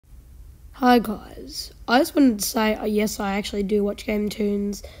Hi guys, I just wanted to say, yes, I actually do watch Game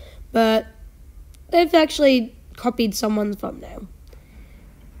Tunes, but they've actually copied someone's thumbnail.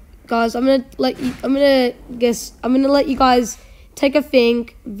 Guys, I'm gonna let you guys take a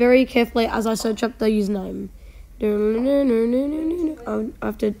think very carefully as I search up the username. I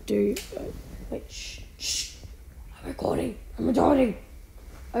have to do. Wait, shh. I'm recording.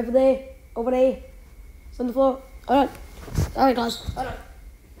 Over there. It's on the floor. Hold on. Alright, guys. Hold on.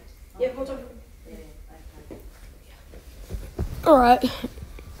 Yeah, hold on. Alright.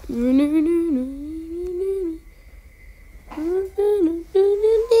 Dun,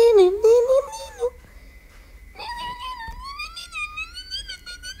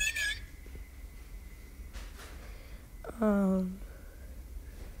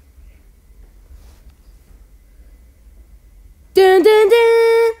 dun,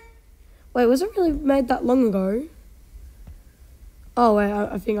 dun. Wait, was it really made that long ago? Oh wait,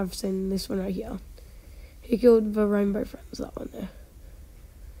 I think I've seen this one right here. Who killed the rainbow friends? That one there.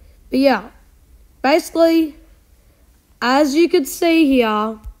 But yeah, basically, as you could see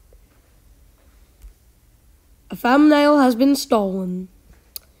here, a thumbnail has been stolen.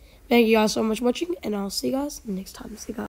 Thank you guys so much for watching, and I'll see you guys next time. See you guys.